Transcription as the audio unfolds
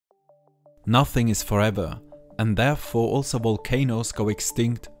Nothing is forever, and therefore also volcanoes go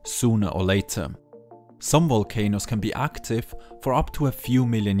extinct sooner or later. Some volcanoes can be active for up to a few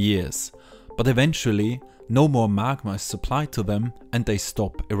million years, but eventually no more magma is supplied to them and they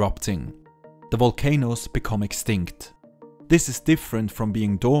stop erupting. The volcanoes become extinct. This is different from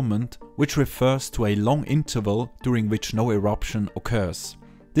being dormant, which refers to a long interval during which no eruption occurs.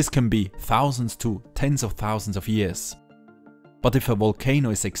 This can be thousands to tens of thousands of years. But if a volcano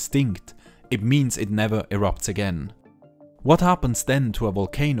is extinct, it means it never erupts again. What happens then to a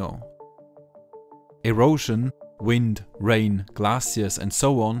volcano? Erosion, wind, rain, glaciers and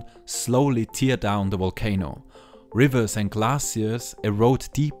so on slowly tear down the volcano. Rivers and glaciers erode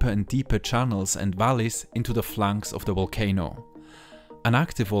deeper and deeper channels and valleys into the flanks of the volcano. An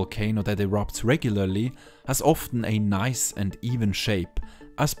active volcano that erupts regularly has often a nice and even shape,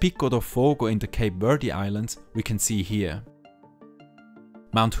 as Pico do Fogo in the Cape Verde Islands we can see here.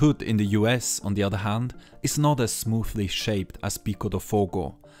 Mount Hood in the US, on the other hand, is not as smoothly shaped as Pico do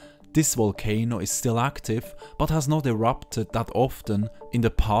Fogo. This volcano is still active but has not erupted that often in the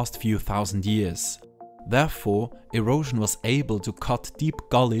past few thousand years. Therefore, erosion was able to cut deep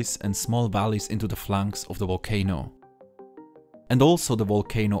gullies and small valleys into the flanks of the volcano. And also the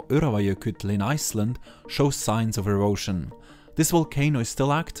volcano Öræfajökull in Iceland shows signs of erosion. This volcano is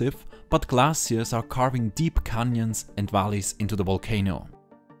still active, but glaciers are carving deep canyons and valleys into the volcano.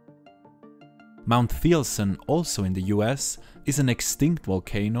 Mount Felson, also in the US, is an extinct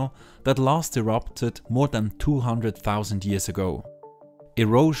volcano that last erupted more than 200,000 years ago.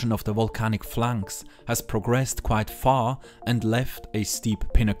 Erosion of the volcanic flanks has progressed quite far and left a steep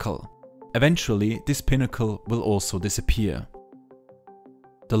pinnacle. Eventually, this pinnacle will also disappear.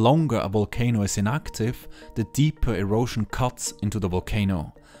 The longer a volcano is inactive, the deeper erosion cuts into the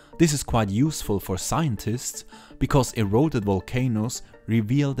volcano. This is quite useful for scientists because eroded volcanoes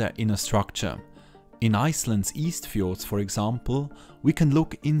reveal their inner structure. In Iceland's East Fjords, for example, we can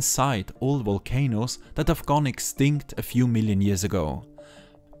look inside old volcanoes that have gone extinct a few million years ago.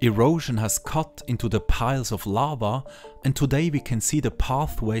 Erosion has cut into the piles of lava, and today we can see the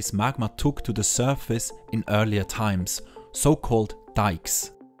pathways magma took to the surface in earlier times, so-called dikes.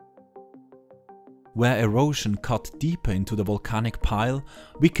 Where erosion cut deeper into the volcanic pile,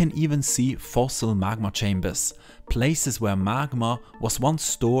 we can even see fossil magma chambers, places where magma was once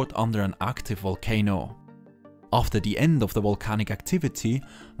stored under an active volcano. After the end of the volcanic activity,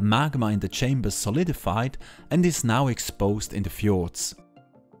 magma in the chambers solidified and is now exposed in the fjords.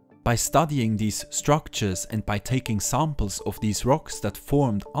 By studying these structures and by taking samples of these rocks that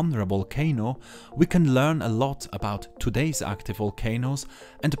formed under a volcano, we can learn a lot about today's active volcanoes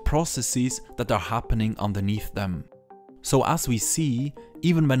and the processes that are happening underneath them. So as we see,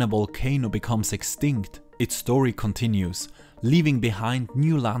 even when a volcano becomes extinct, its story continues, leaving behind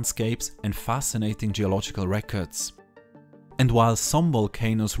new landscapes and fascinating geological records. And while some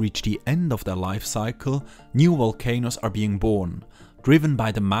volcanoes reach the end of their life cycle, new volcanoes are being born, driven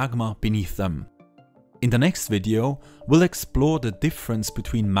by the magma beneath them. In the next video, we'll explore the difference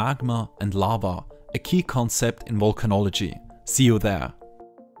between magma and lava, a key concept in volcanology. See you there.